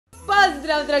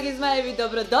Pozdrav dragi Zmajevi,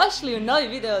 dobrodošli u novi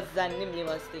video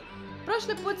zanimljivosti.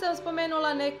 Prošli put sam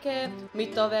spomenula neke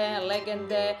mitove,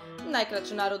 legende,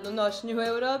 najkraću narodnu nošnju u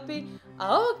Europi,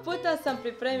 a ovog puta sam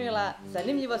pripremila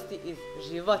zanimljivosti iz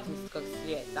životinjskog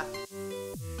svijeta.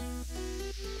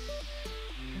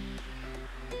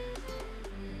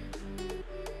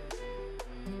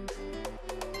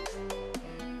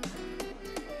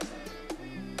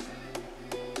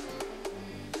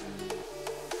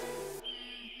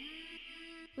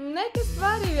 Neke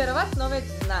stvari vjerovatno već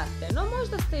znate, no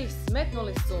možda ste ih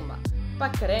smetnuli s uma.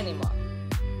 Pa krenimo.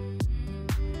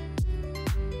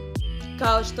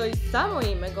 Kao što i samo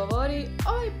ime govori,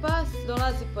 ovaj pas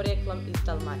dolazi porijeklom iz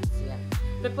Dalmacije.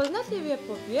 Prepoznatljiv je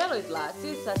po bijeloj dlaci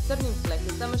sa crnim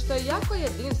flekicama, što je jako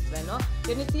jedinstveno,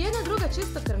 jer niti jedna druga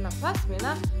čistokrvna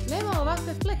pasmina nema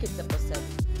ovakve flekice po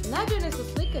sebi. Nađene su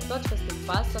slike točkastih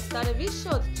pasa stare više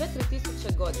od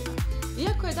 4000 godina.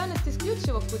 Iako je danas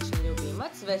isključivo kućni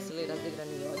ljubimac, veseli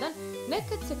razigrani jodan,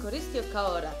 nekad se koristio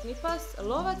kao ratni pas,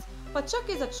 lovac, pa čak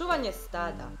i za čuvanje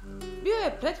stada. Bio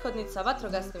je prethodnica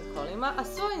vatrogasnim kolima, a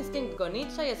svoj instinkt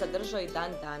goniča je zadržao i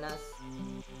dan danas.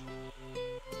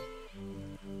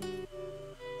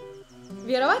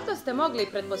 Vjerovatno ste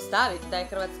mogli pretpostaviti da je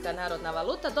hrvatska narodna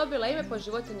valuta dobila ime po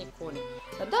životinji kuni.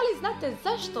 No da li znate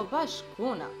zašto baš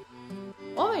kuna?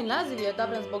 Ovaj naziv je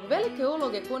odabran zbog velike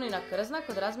uloge kunina krzna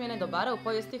kod razmjene dobara u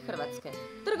povijesti Hrvatske.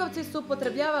 Trgovci su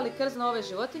upotrebljavali krzno ove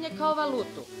životinje kao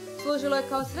valutu. Služilo je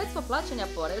kao sredstvo plaćanja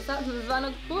poreza,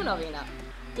 zvanog kunovina.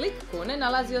 Lik kune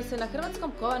nalazio se na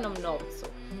hrvatskom kovanom novcu.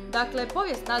 Dakle,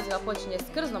 povijest naziva počinje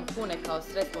s krznom kune kao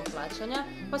sredstvom plaćanja,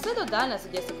 pa sve do danas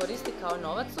gdje se koristi kao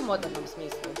novac u modernom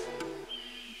smislu.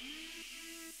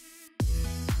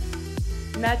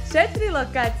 Na 4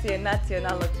 lokacije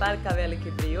nacionalnog parka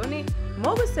Veliki Brijuni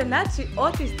mogu se naći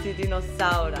otisci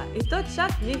dinosaura, i to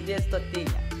čak njih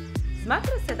 200-tinjak.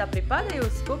 Smatra se da pripadaju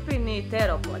skupini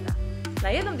teropoda. Na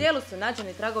jednom dijelu su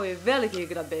nađeni tragovi velikih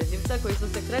grabežljivca koji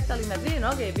su se kretali na 2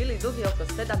 noge i bili dugi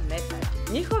oko 7 metara.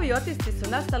 Njihovi otisci su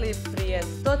nastali prije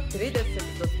 130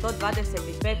 do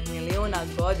 125 milijuna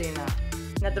godina.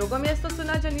 Na drugom mjestu su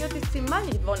nađeni otisci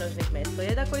manjih dvonožnih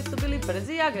mesojeda koji su bili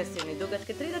brzi i agresivni,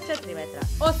 dugačke 3 do 4 metra.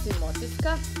 Osim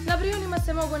otiska, na Brijunima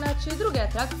se mogu naći i druge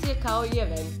atrakcije kao i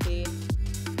eventi.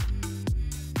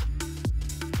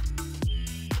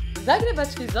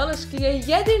 Zagrebački zoološki je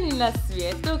jedini na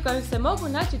svijetu u kojem se mogu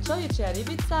naći čovječja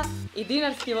ribica i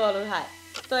dinarski voluhaj.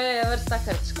 To je vrsta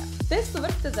hrčka. Te su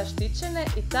vrste zaštićene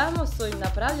i tamo su im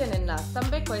napravljene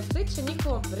nastambe koje sliče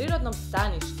njihovom prirodnom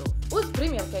staništu. Uz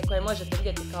primjerke koje možete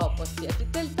vidjeti kao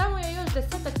posjetitelj, tamo je još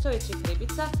 10-ak čovječjih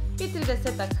ribica i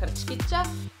 30-ak hrčkića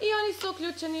i oni su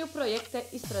uključeni u projekte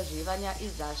istraživanja i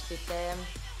zaštite.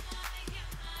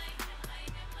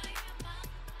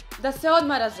 Da se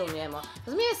odmah razumijemo,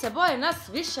 zmije se boje nas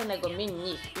više nego mi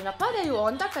njih i napadaju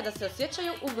onda kada se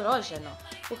osjećaju ugroženo.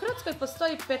 U Hrvatskoj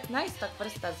postoji 15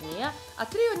 vrsta zmija, a 3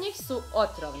 od njih su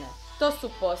otrovne. To su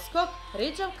poskok,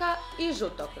 riđavka i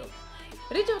žutokrug.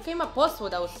 Riđavka ima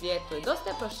posvuda u svijetu i dosta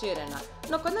je proširena,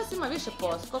 no kod nas ima više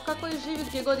poskoka koji živi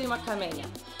gdje god ima kamenja.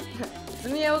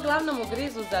 Zmije uglavnom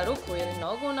ugrizu za ruku ili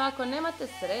nogu, no ako nemate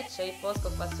sreće i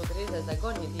poskok vas ugrize za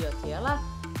gornji dio tijela,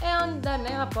 onda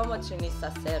nema pomoći ni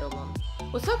sa serumom.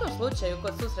 U svakom slučaju,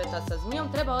 kod susreta sa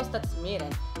zmijom treba ostati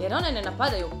smiren, jer one ne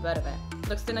napadaju prve.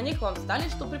 Dok ste na njihovom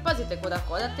staništu, pripazite kuda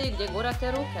hodate i gdje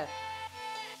gurate ruke.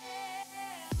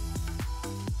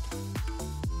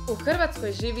 U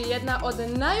Hrvatskoj živi jedna od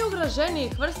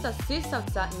najugroženijih vrsta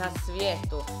sisavca na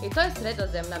svijetu, i to je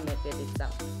sredozemna medvjedica.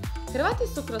 Hrvati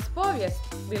su kroz povijest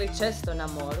bili često na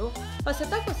moru, pa se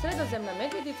tako sredozemna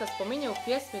medvjedica spominje u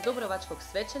pjesmi dubrovačkog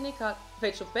svećenika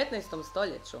već u 15.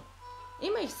 stoljeću.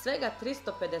 Ima ih svega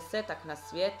 350-ak na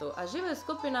svijetu, a žive u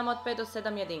skupinama od 5 do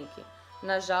 7 jedinki.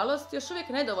 Nažalost, još uvijek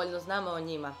nedovoljno znamo o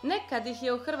njima. Nekad ih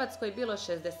je u Hrvatskoj bilo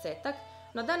 60-ak,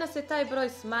 no danas je taj broj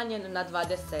smanjen na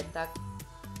 20-ak.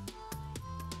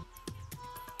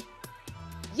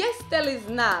 Jeste li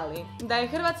znali da je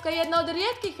Hrvatska jedna od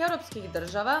rijetkih europskih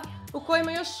država u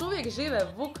kojima još uvijek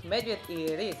žive vuk, medvjed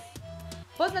i ris?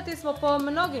 Poznati smo po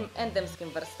mnogim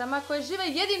endemskim vrstama koje žive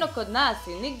jedino kod nas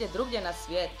i nigdje drugdje na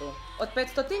svijetu. Od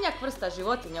 500-tinjak vrsta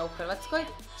životinja u Hrvatskoj,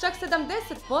 čak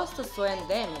 70% su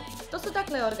endemi. To su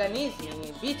dakle organizmi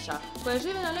i bića koje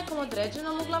žive na nekom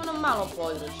određenom, uglavnom malom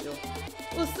području.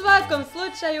 U svakom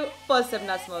slučaju,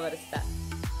 posebna smo vrsta.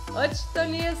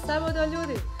 Očito nije samo do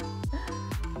ljudi.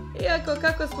 Iako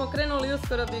kako smo krenuli,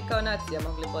 uskoro bi kao nacija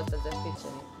mogli postati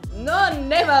zaštićeni. No,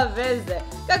 nema veze,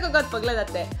 kako god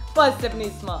pogledate,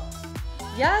 posebni smo.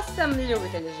 Ja sam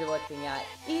ljubitelj životinja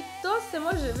i to se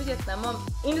može vidjeti na mom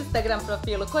Instagram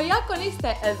profilu koji ako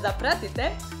niste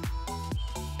zapratite,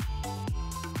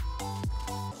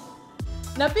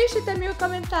 Napišite mi u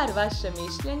komentar vaše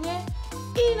mišljenje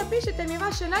i napišite mi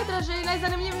vaše najdraže i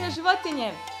najzanimljivije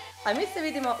životinje. A mi se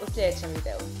vidimo u sljedećem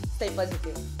videu. Stay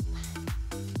pozitiv!